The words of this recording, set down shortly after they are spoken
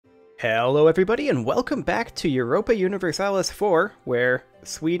Hello everybody and welcome back to Europa Universalis 4, where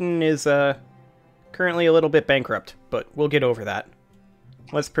Sweden is currently a little bit bankrupt, but we'll get over that.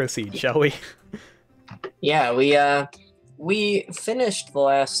 Let's proceed, shall we? Yeah, we finished the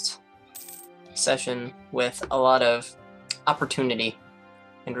last session with a lot of opportunity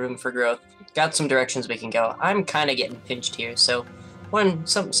and room for growth. Got some directions we can go. I'm kind of getting pinched here, so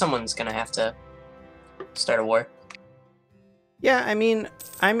someone's gonna have to start a war. Yeah, I mean,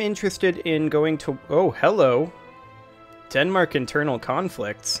 I'm interested in going to... Oh, hello! Denmark internal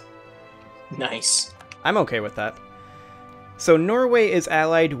conflicts. Nice. I'm okay with that. So Norway is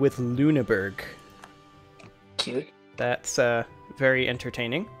allied with Lüneburg. Cute. That's very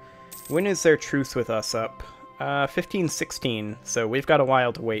entertaining. When is their truce with us up? 1516, so we've got a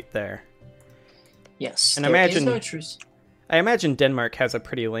while to wait there. Yes, and there is no truce. I imagine Denmark has a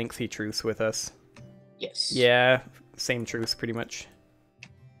pretty lengthy truce with us. Yes. Yeah, same truce pretty much.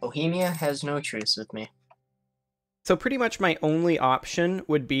 Bohemia has no truce with me. So pretty much my only option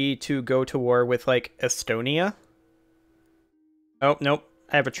would be to go to war with, like, Estonia. Oh, nope.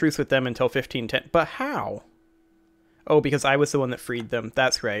 I have a truce with them until 1510. But how? Oh, because I was the one that freed them.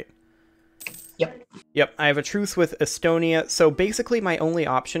 That's right. Yep. Yep, I have a truce with Estonia. So basically my only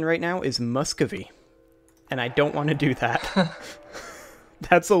option right now is Muscovy. And I don't want to do that.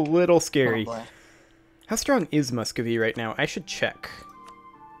 That's a little scary. Oh boy. How strong is Muscovy right now? I should check.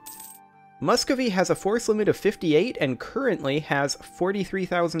 Muscovy has a force limit of 58 and currently has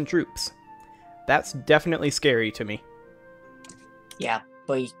 43,000 troops. That's definitely scary to me. Yeah,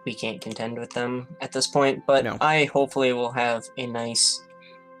 but we can't contend with them at this point, but No. I hopefully will have a nice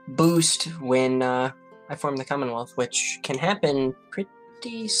boost when I form the Commonwealth, which can happen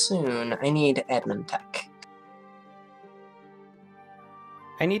pretty soon. I need admin tech.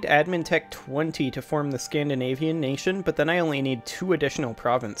 I need admin tech 20 to form the Scandinavian nation, but then I only need 2 additional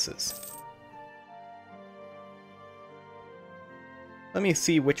provinces. Let me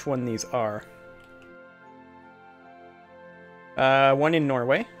see which one these are. One in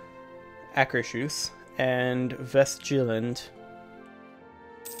Norway, Akershus, and Vestjylland.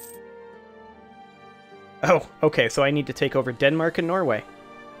 Oh, okay, so I need to take over Denmark and Norway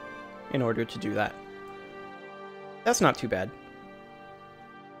in order to do that. That's not too bad.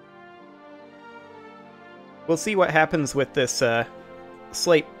 We'll see what happens with this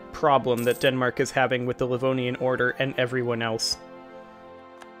slight problem that Denmark is having with the Livonian Order and everyone else.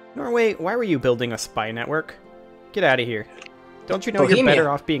 Norway, why were you building a spy network? Get out of here. Don't you know Bohemia. You're better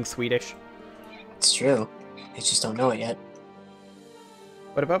off being Swedish? It's true. I just don't know it yet.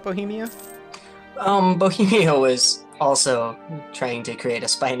 What about Bohemia? Bohemia was also trying to create a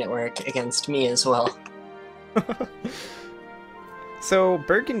spy network against me as well. So,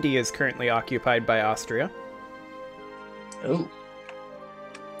 Burgundy is currently occupied by Austria. Oh.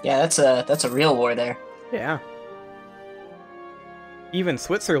 Yeah, that's a real war there. Yeah. Even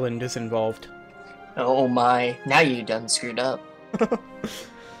Switzerland is involved. Oh my, now you done screwed up.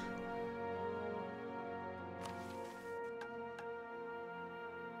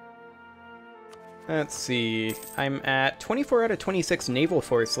 Let's see. I'm at 24 out of 26 naval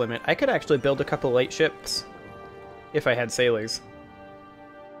force limit. I could actually build a couple light ships if I had sailors.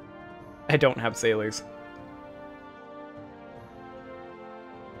 I don't have sailors.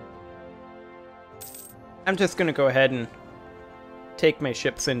 I'm just gonna go ahead and take my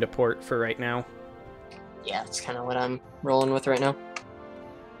ships into port for right now. Yeah, that's kind of what I'm rolling with right now.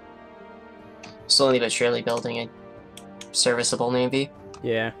 Slowly but surely building a serviceable navy.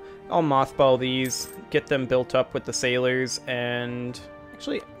 Yeah, I'll mothball these, get them built up with the sailors, and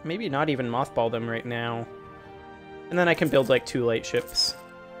actually, maybe not even mothball them right now. And then I can build like 2 light ships.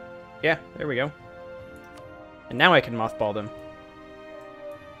 Yeah, there we go. And now I can mothball them.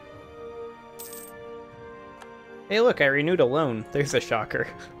 Hey look, I renewed a loan. There's a shocker.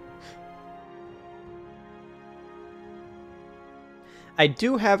 I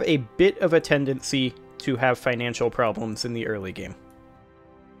do have a bit of a tendency to have financial problems in the early game.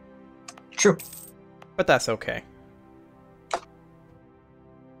 True. But that's okay.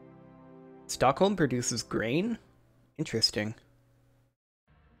 Stockholm produces grain? Interesting.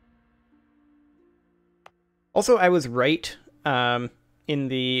 Also, I was right. In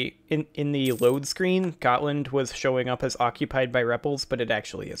the load screen, Gotland was showing up as occupied by rebels, but it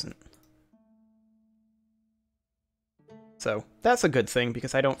actually isn't. So, that's a good thing,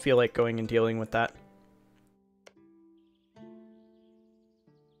 because I don't feel like going and dealing with that.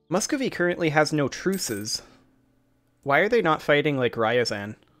 Muscovy currently has no truces. Why are they not fighting like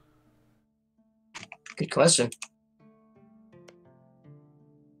Ryazan? Good question.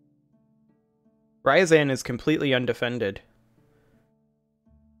 Ryazan is completely undefended.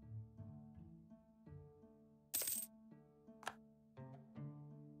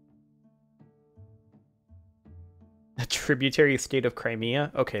 tributary state of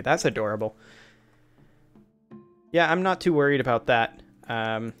Crimea. Okay, that's adorable. Yeah, I'm not too worried about that.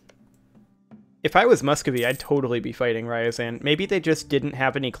 If I was Muscovy, I'd totally be fighting Ryazan. Maybe they just didn't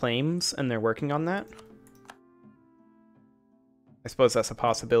have any claims and they're working on that? I suppose that's a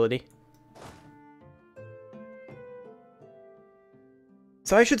possibility.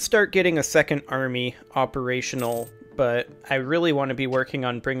 So I should start getting a second army operational, but I really want to be working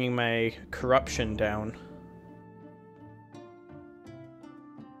on bringing my corruption down.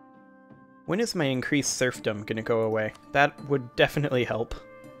 When is my increased serfdom going to go away? That would definitely help.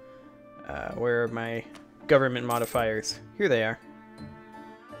 Where are my government modifiers? Here they are.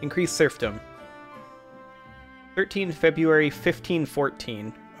 Increased serfdom. 13 February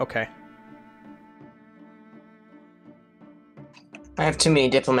 1514. Okay. I have too many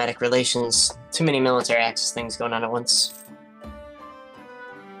diplomatic relations, too many military access things going on at once.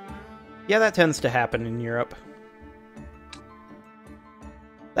 Yeah, that tends to happen in Europe.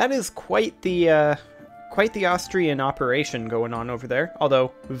 That is quite the Austrian operation going on over there.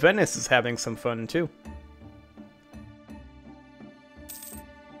 Although Venice is having some fun too.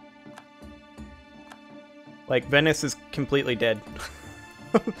 Like, Venice is completely dead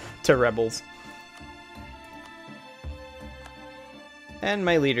to rebels. And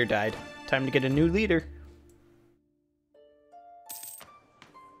my leader died. Time to get a new leader.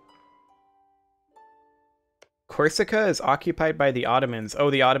 Corsica is occupied by the Ottomans. Oh,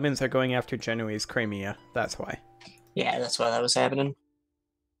 the Ottomans are going after Genoese Crimea. That's why. Yeah, that's why that was happening.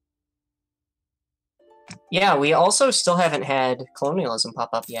 Yeah, we also still haven't had colonialism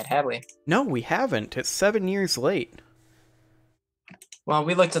pop up yet, have we? No, we haven't. It's 7 years late. Well,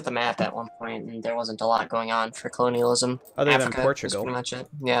 we looked at the map at one point, and there wasn't a lot going on for colonialism. Other Africa than Portugal. was pretty much it.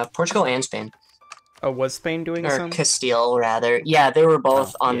 Yeah, Portugal and Spain. Oh, was Spain doing Or some? Castile, rather. Yeah, they were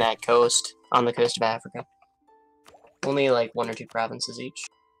both on yeah. that coast, on the coast of Africa. Only like 1 or 2 provinces each.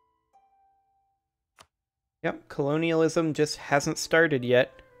 Yep, colonialism just hasn't started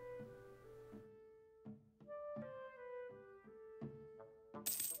yet.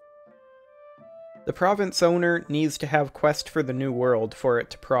 The province owner needs to have Quest for the New World for it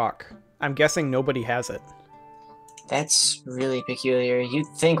to proc. I'm guessing nobody has it. That's really peculiar. You'd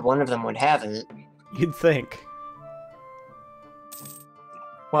think one of them would have it. You'd think.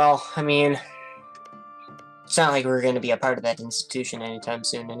 Well, I mean, it's not like we're going to be a part of that institution anytime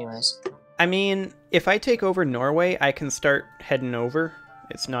soon anyways. I mean, if I take over Norway, I can start heading over.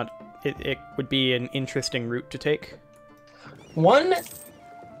 It's not... It would be an interesting route to take. One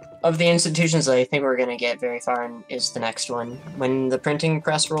of the institutions that I think we're going to get very far in is the next one. When the printing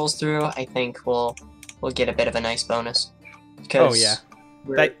press rolls through, I think we'll get a bit of a nice bonus. Oh yeah,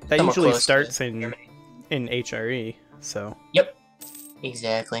 that usually starts in Germany. in HRE. So. Yep.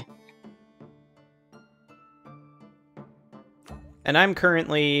 Exactly. And I'm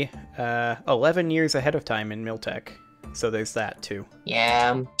currently 11 years ahead of time in Miltech, so there's that too. Yeah,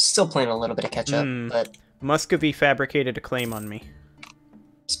 I'm still playing a little bit of catch up, but Muscovy fabricated a claim on me.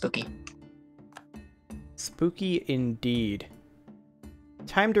 spooky. Spooky indeed.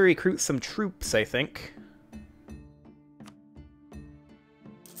 Time to recruit some troops, I think.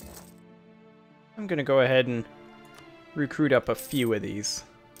 I'm gonna go ahead and recruit up a few of these.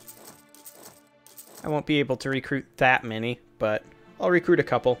 I won't be able to recruit that many, but I'll recruit a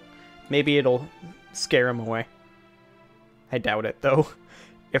couple. Maybe it'll scare them away. I doubt it, though.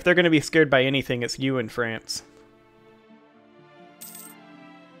 If they're gonna be scared by anything, it's you and France.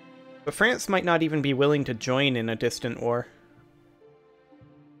 But France might not even be willing to join in a distant war.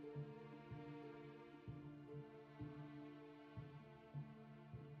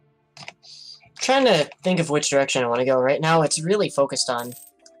 Trying to think of which direction I want to go. Right now, it's really focused on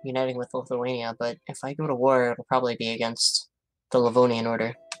uniting with Lithuania, but if I go to war, it'll probably be against the Livonian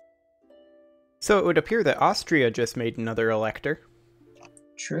Order. So it would appear that Austria just made another elector.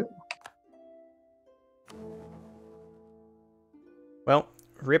 True. Well,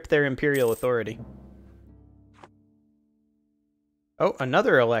 rip their imperial authority. Oh,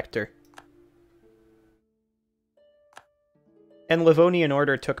 another elector. And Livonian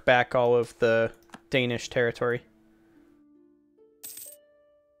Order took back all of the Danish territory.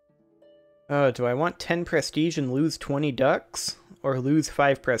 Oh, do I want 10 prestige and lose 20 ducks? Or lose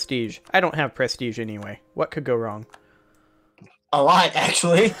 5 prestige? I don't have prestige anyway. What could go wrong? A lot,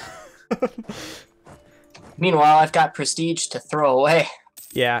 actually. Meanwhile, I've got prestige to throw away.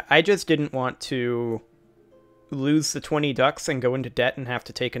 Yeah, I just didn't want to lose the 20 ducks and go into debt and have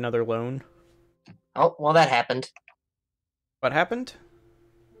to take another loan. Oh, well, that happened. What happened?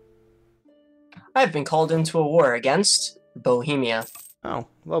 I've been called into a war against Bohemia. Oh,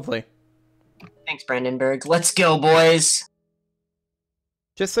 lovely. Thanks, Brandenburg. Let's go, boys!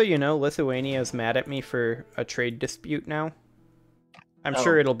 Just so you know, Lithuania is mad at me for a trade dispute now. I'm Oh.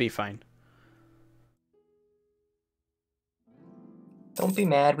 sure it'll be fine. Don't be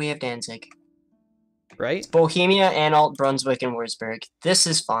mad, we have Danzig. Right? It's Bohemia, Anhalt, Brunswick, and Würzburg. This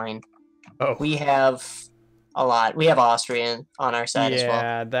is fine. Oh. We have a lot. We have Austria on our side as well.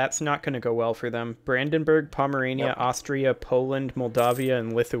 Yeah, that's not going to go well for them. Brandenburg, Pomerania, Yep. Austria, Poland, Moldavia,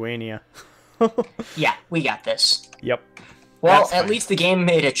 and Lithuania. Yeah, we got this. Yep. Well, That's at fine. least the game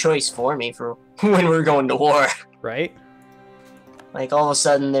made a choice for me for when we're going to war. Right? Like, all of a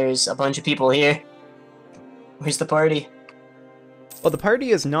sudden, there's a bunch of people here. Where's the party? Well, the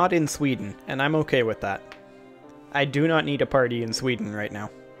party is not in Sweden, and I'm okay with that. I do not need a party in Sweden right now.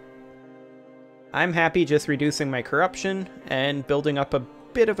 I'm happy just reducing my corruption and building up a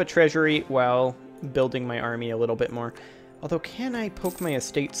bit of a treasury while building my army a little bit more. Although, can I poke my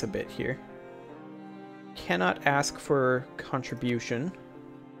estates a bit here? Cannot ask for contribution.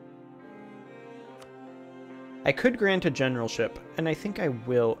 I could grant a generalship, and I think I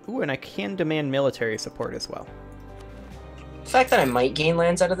will. Ooh, and I can demand military support as well. The fact that I might gain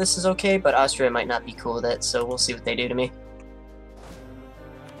lands out of this is okay, but Austria might not be cool with it, so we'll see what they do to me.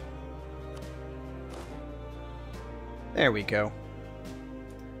 There we go.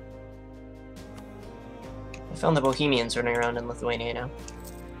 I found the Bohemians running around in Lithuania now.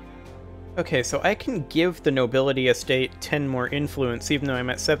 Okay, so I can give the nobility estate 10 more influence even though I'm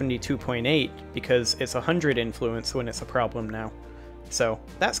at 72.8 because it's 100 influence when it's a problem now. So,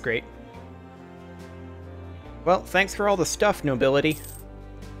 that's great. Well, thanks for all the stuff, nobility.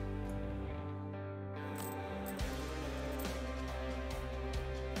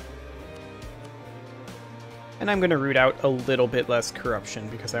 And I'm going to root out a little bit less corruption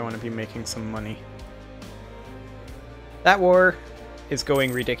because I want to be making some money. That war is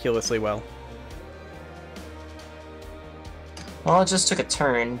going ridiculously well. Well, it just took a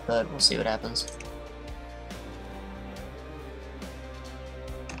turn, but we'll see what happens.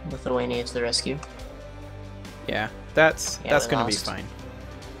 Lithuania to the rescue. Yeah, that's we going to be lost. fine.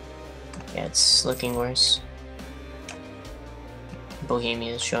 Yeah, it's looking worse.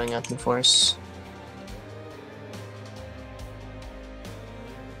 Bohemia is showing up in force.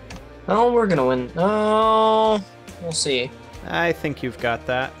 Oh, we're gonna win. Oh, we'll see. I think you've got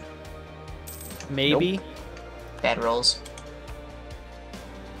that. Maybe. Nope. Bad rolls.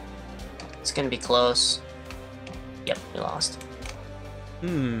 It's gonna be close. Yep, we lost.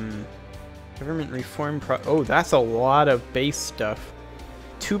 Government reform oh, that's a lot of base stuff.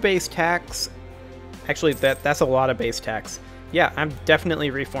 2 base tax. Actually, that's a lot of base tax. Yeah, I'm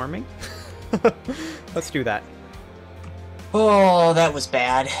definitely reforming. Let's do that. Oh, that was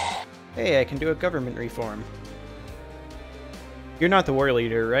bad. Hey, I can do a government reform. You're not the war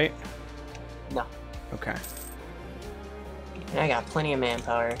leader, right? No. Okay. I got plenty of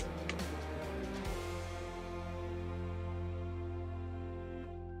manpower.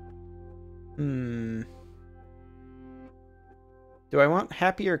 Do I want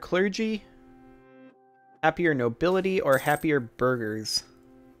happier clergy, happier nobility, or happier burghers?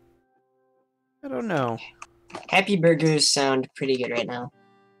 I don't know. Happy burgers sound pretty good right now.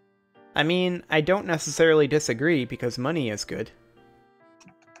 I mean, I don't necessarily disagree because money is good.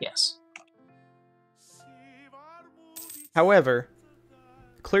 Yes. However,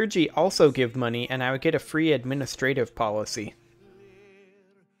 clergy also give money and I would get a free administrative policy.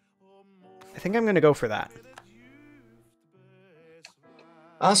 I think I'm going to go for that.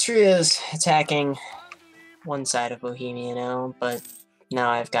 Austria is attacking one side of Bohemia now, but now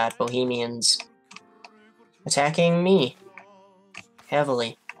I've got Bohemians attacking me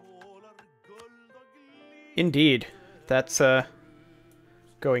heavily. Indeed. That's,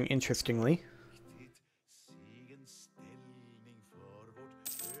 going interestingly.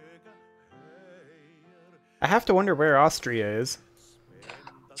 I have to wonder where Austria is.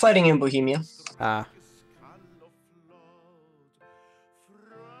 Fighting in Bohemia. Ah.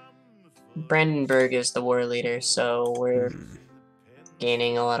 Brandenburg is the war leader, so we're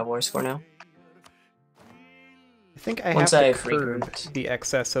gaining a lot of war score now. I think I Once have I've to curb regrouped. the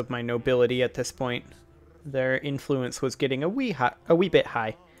excess of my nobility at this point. Their influence was getting a wee bit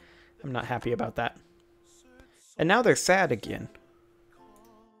high. I'm not happy about that. And now they're sad again.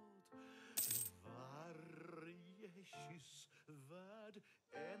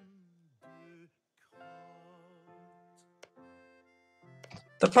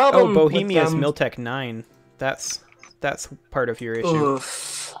 The problem Bohemia is with them... Miltech 9. That's part of your issue.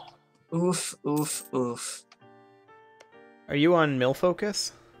 Oof. Oof, oof, oof. Are you on Mill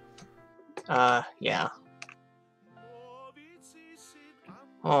Focus? Yeah.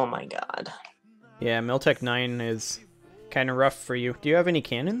 Oh my god. Yeah, Miltech 9 is Kind of rough for you. Do you have any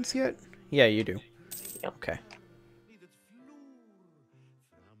cannons yet? Yeah, you do. Yep. Okay.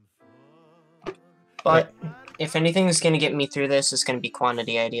 But if anything's going to get me through this, it's going to be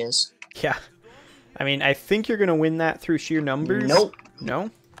quantity ideas. Yeah. I mean, I think you're going to win that through sheer numbers. Nope.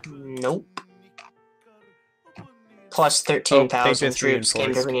 No? Nope. Plus 13,000 troops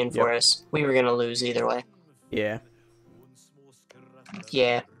came to reinforce. Yep. We were going to lose either way. Yeah.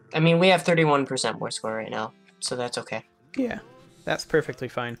 Yeah. I mean, we have 31% war score right now, so that's okay. Yeah. That's perfectly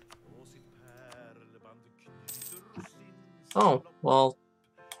fine. Oh, well,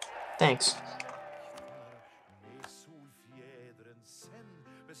 thanks.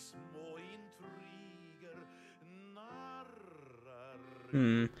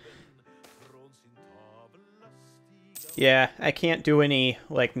 Yeah, I can't do any,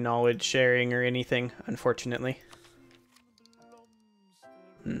 like, knowledge sharing or anything, unfortunately.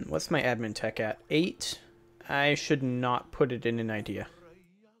 What's my admin tech at? 8? I should not put it in an idea.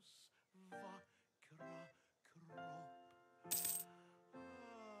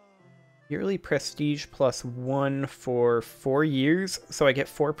 Yearly prestige plus 1 for 4 years, so I get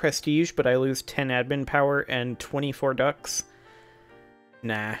 4 prestige, but I lose 10 admin power and 24 ducks.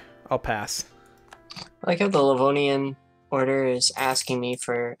 Nah, I'll pass. I like how the Livonian Order is asking me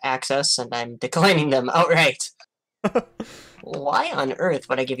for access, and I'm declining them outright. Why on earth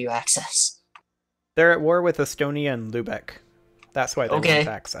would I give you access? They're at war with Estonia and Lubeck. That's why they want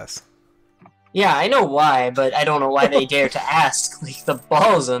access. Yeah, I know why, but I don't know why they dare to ask. Like, the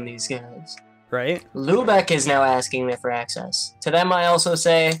balls on these guys. Right? Lubeck is now asking me for access. To them, I also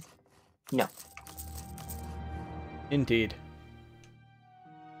say, no. Indeed.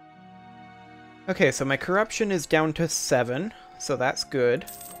 Okay, so my corruption is down to 7, so that's good.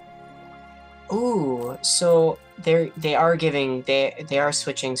 Ooh, so they are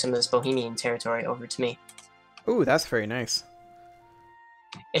switching some of this Bohemian territory over to me. Ooh, that's very nice.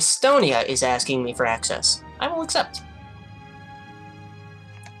 Estonia is asking me for access. I will accept.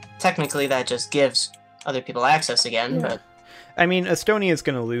 Technically, that just gives other people access again, but... I mean, Estonia is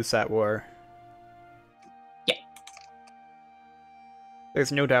going to lose that war. Yeah.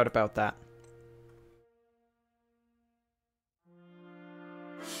 There's no doubt about that.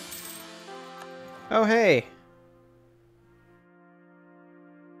 Oh, hey!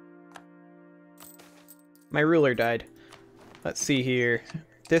 My ruler died. Let's see here.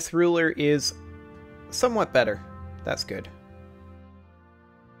 This ruler is somewhat better. That's good.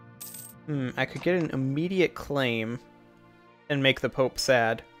 I could get an immediate claim and make the Pope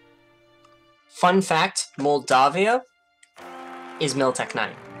sad. Fun fact, Moldavia is Miltech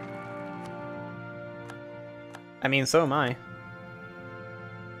 9. I mean, so am I.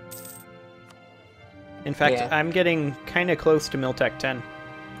 In fact, I'm getting kind of close to Miltech 10.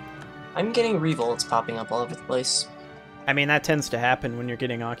 I'm getting revolts popping up all over the place. I mean, that tends to happen when you're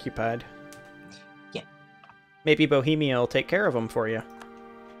getting occupied. Yeah. Maybe Bohemia will take care of them for you.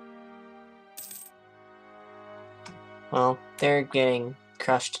 Well, they're getting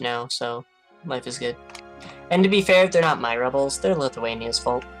crushed now, so life is good. And to be fair, they're not my rebels, they're Lithuania's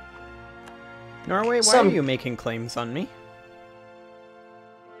fault. Norway, why are you making claims on me?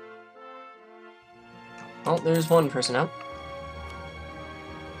 Oh, there's one person out.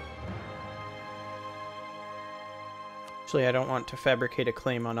 Actually, I don't want to fabricate a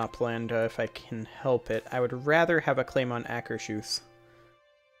claim on Upland if I can help it. I would rather have a claim on Akershus.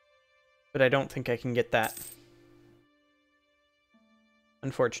 But I don't think I can get that.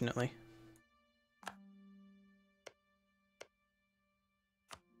 Unfortunately.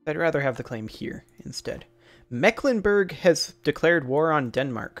 I'd rather have the claim here instead. Mecklenburg has declared war on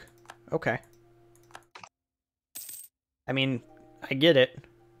Denmark. Okay. I mean, I get it.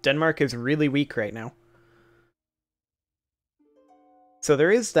 Denmark is really weak right now. So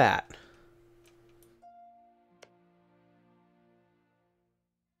there is that.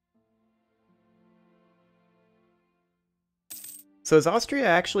 So has Austria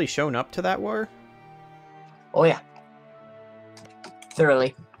actually shown up to that war? Oh yeah.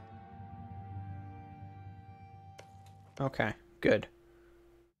 Thoroughly. Okay, good.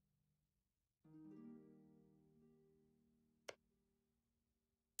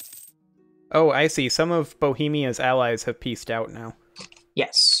 Oh, I see. Some of Bohemia's allies have pieced out now.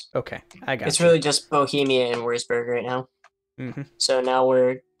 Yes. Okay, I got It's really just Bohemia and Würzburg right now. Mm-hmm. So now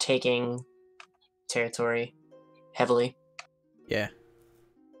we're taking territory heavily. Yeah.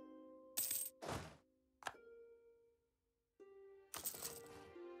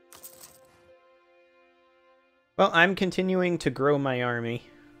 Well, I'm continuing to grow my army,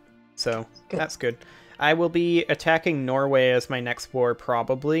 so that's good. I will be attacking Norway as my next war,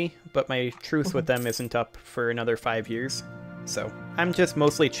 probably, but my truce with them isn't up for another 5 years. So I'm just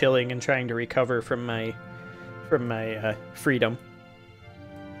mostly chilling and trying to recover from my freedom.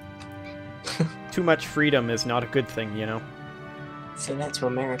 Too much freedom is not a good thing, you know? Say that to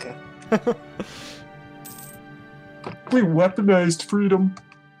America. We weaponized freedom.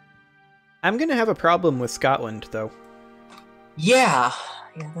 I'm gonna have a problem with Scotland, though. Yeah,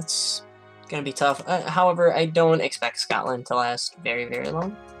 that's gonna be tough. However, I don't expect Scotland to last very, very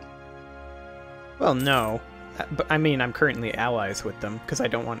long. Well, no. But I mean, I'm currently allies with them, because I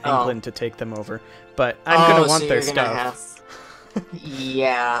don't want England to take them over. But I'm gonna want their stuff.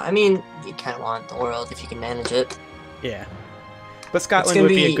 Yeah, I mean, you kind of want the world if you can manage it. Yeah. But Scotland would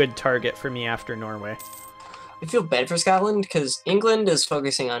be a good target for me after Norway. I feel bad for Scotland, because England is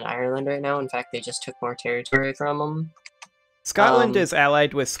focusing on Ireland right now. In fact, they just took more territory from them. Scotland is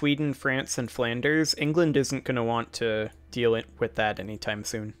allied with Sweden, France, and Flanders. England isn't going to want to deal with that anytime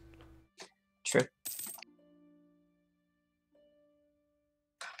soon. True.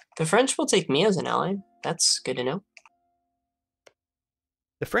 The French will take me as an ally. That's good to know.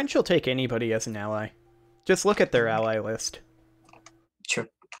 The French will take anybody as an ally. Just look at their ally list. True.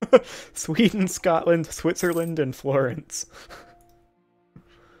 Sweden, Scotland, Switzerland, and Florence.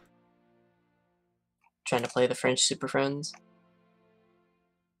 Trying to play the French Super Friends.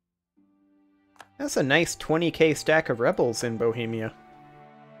 That's a nice 20k stack of rebels in Bohemia.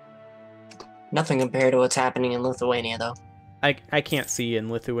 Nothing compared to what's happening in Lithuania, though. I can't see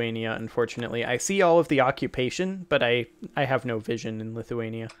in Lithuania, unfortunately. I see all of the occupation, but I have no vision in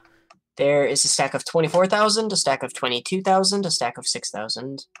Lithuania. There is a stack of 24,000, a stack of 22,000, a stack of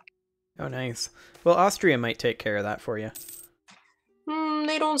 6,000. Oh, nice. Well, Austria might take care of that for you.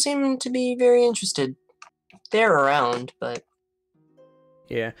 They don't seem to be very interested. They're around, but...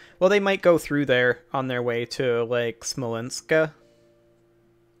 Yeah. Well, they might go through there on their way to, like, Smolensk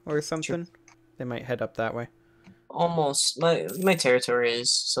or something. Sure. They might head up that way. Almost. My territory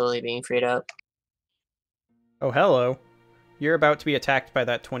is slowly being freed up. Oh, hello. You're about to be attacked by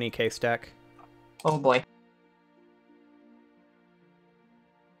that 20k stack. Oh boy.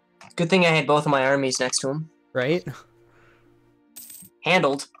 Good thing I had both of my armies next to him. Right?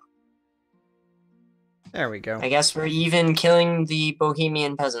 Handled. There we go. I guess we're even killing the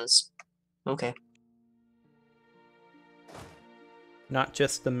Bohemian peasants. Okay. Not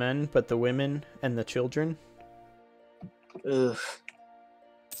just the men, but the women and the children. Oof.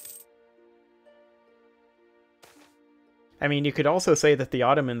 I mean, you could also say that the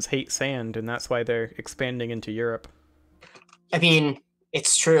Ottomans hate sand, and that's why they're expanding into Europe. I mean,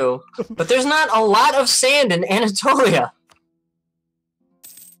 it's true. But there's not a lot of sand in Anatolia.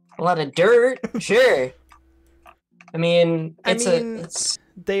 A lot of dirt, sure. I mean, it's...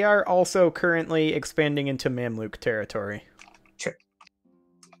 They are also currently expanding into Mamluk territory. True.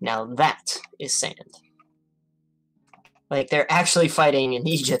 Now that is sand. Like, they're actually fighting in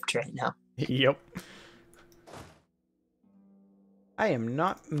Egypt right now. Yep. I am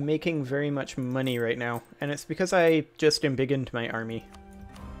not making very much money right now, and it's because I just embiggened my army.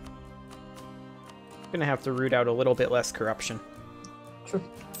 I'm gonna have to root out a little bit less corruption. True.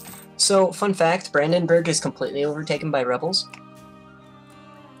 So, fun fact, Brandenburg is completely overtaken by rebels.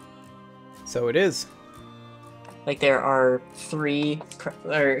 So it is. Like, there are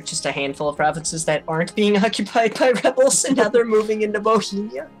or just a handful of provinces that aren't being occupied by rebels, and now they're moving into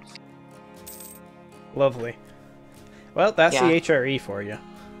Bohemia. Lovely. Well, that's the HRE for you.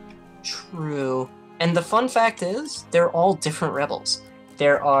 True. And the fun fact is, they're all different rebels.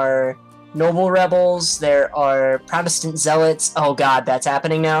 There are noble rebels, there are Protestant zealots. Oh god, that's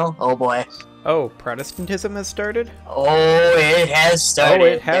happening now? Oh boy. Oh, Protestantism has started? Oh, it has started. Oh,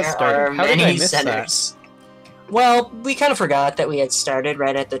 it has started. How did I miss that? Well, we kind of forgot that we had started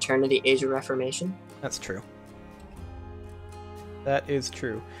right at the turn of the Age of Reformation. That's true. That is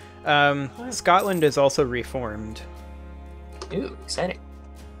true. Scotland is also reformed. Ooh, exciting.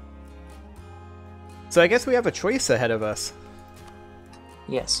 So I guess we have a choice ahead of us.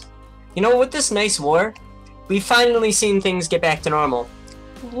 Yes. You know, with this nice war, we've finally seen things get back to normal.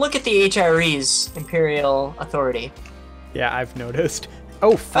 Look at the HRE's imperial authority. Yeah, I've noticed.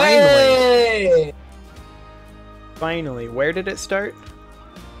 Oh, finally! Hey! Finally. Where did it start?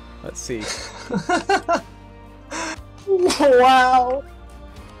 Let's see. Wow!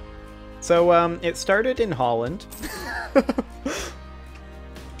 So, it started in Holland.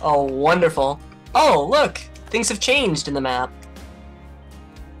 Oh, wonderful. Oh, look! Things have changed in the map.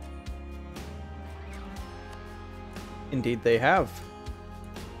 Indeed they have.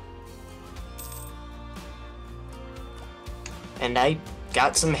 And I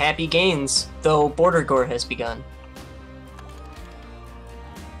got some happy gains, though border gore has begun.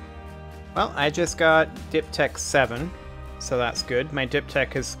 Well, I just got Diptech 7, so that's good. My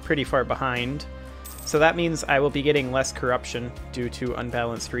Diptech is pretty far behind, so that means I will be getting less corruption due to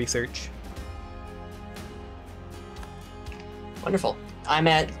unbalanced research. Wonderful. I'm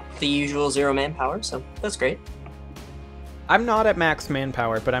at the usual 0 manpower, so that's great. I'm not at max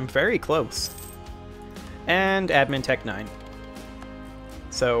manpower, but I'm very close. And Admin Tech 9.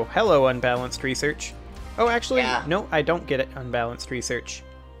 So, hello, unbalanced research. Oh, actually, Yeah. no, I don't get it unbalanced research.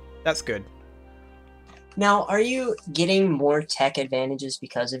 That's good. Now, are you getting more tech advantages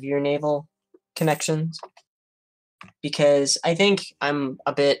because of your naval connections? Because I think I'm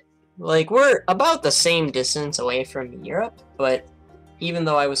a bit, like, we're about the same distance away from Europe, but even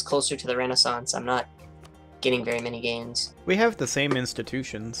though I was closer to the Renaissance, I'm not getting very many gains. We have the same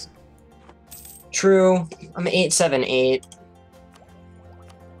institutions. True. I'm 878.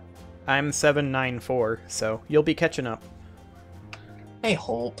 I'm 794, so you'll be catching up. I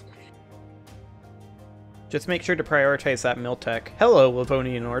hope. Just make sure to prioritize that mill tech. Hello,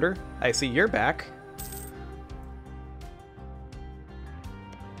 Livonian Order. I see you're back.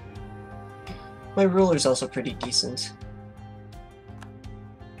 My ruler's also pretty decent.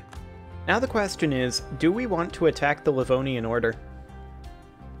 Now the question is, do we want to attack the Livonian Order?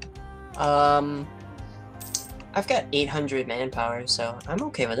 I've got 800 manpower, so I'm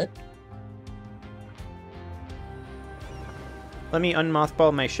okay with it. Let me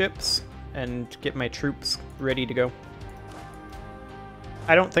unmothball my ships and get my troops ready to go.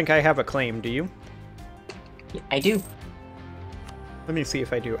 I don't think I have a claim, do you? I do. Let me see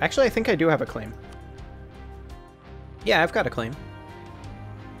if I do. Actually, I think I do have a claim. Yeah, I've got a claim.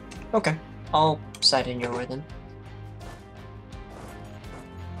 Okay. I'll side in your way then.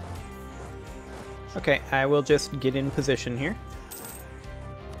 Okay, I will just get in position here.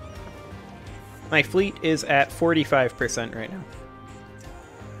 My fleet is at 45% right now.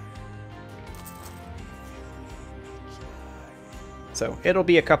 So it'll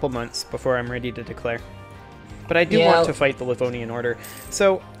be a couple months before I'm ready to declare. But I do want to fight the Livonian Order.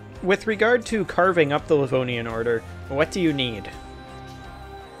 So, with regard to carving up the Livonian Order, what do you need?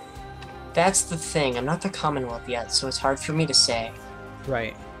 That's the thing. I'm not the Commonwealth yet, so it's hard for me to say.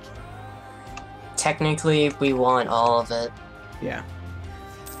 Right. Technically, we want all of it. Yeah.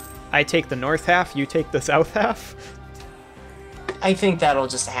 I take the north half, you take the south half? I think that'll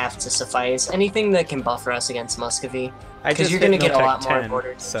just have to suffice. Anything that can buffer us against Muscovy. I Because just you're going to hit get a Miltech lot more 10,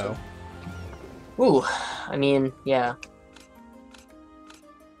 border. so... Ooh, I mean, yeah.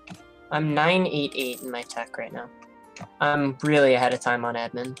 I'm 988 in my tech right now. I'm really ahead of time on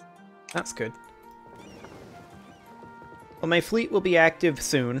admin. That's good. Well, my fleet will be active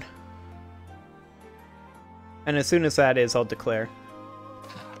soon. And as soon as that is, I'll declare.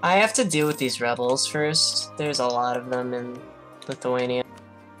 I have to deal with these rebels first. There's a lot of them in Lithuania.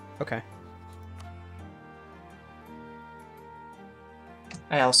 Okay.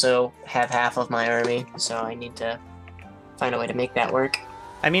 I also have half of my army, so I need to find a way to make that work.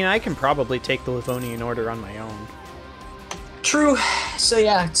 I mean, I can probably take the Livonian Order on my own. True. So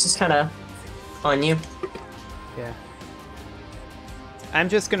yeah, it's just kind of on you. Yeah. I'm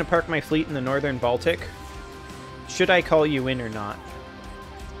just gonna park my fleet in the northern Baltic. Should I call you in or not?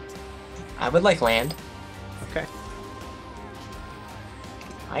 I would like land. Okay.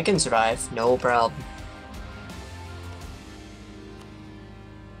 I can survive, no problem.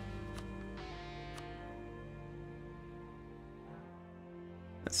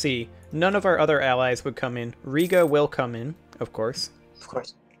 Let's see. None of our other allies would come in. Riga will come in, of course. Of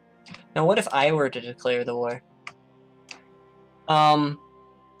course. Now what if I were to declare the war?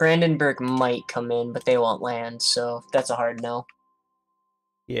 Brandenburg might come in, but they won't land, so that's a hard no.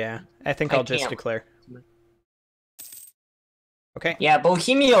 Yeah, I think I'll just declare. Okay. Yeah,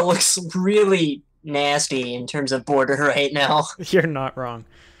 Bohemia looks really nasty in terms of border right now. You're not wrong.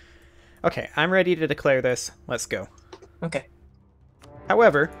 Okay, I'm ready to declare this. Let's go. Okay.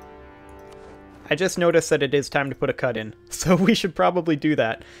 However, I just noticed that it is time to put a cut in, so we should probably do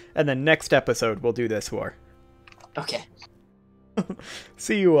that, and then next episode we'll do this war. Okay.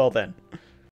 See you all then.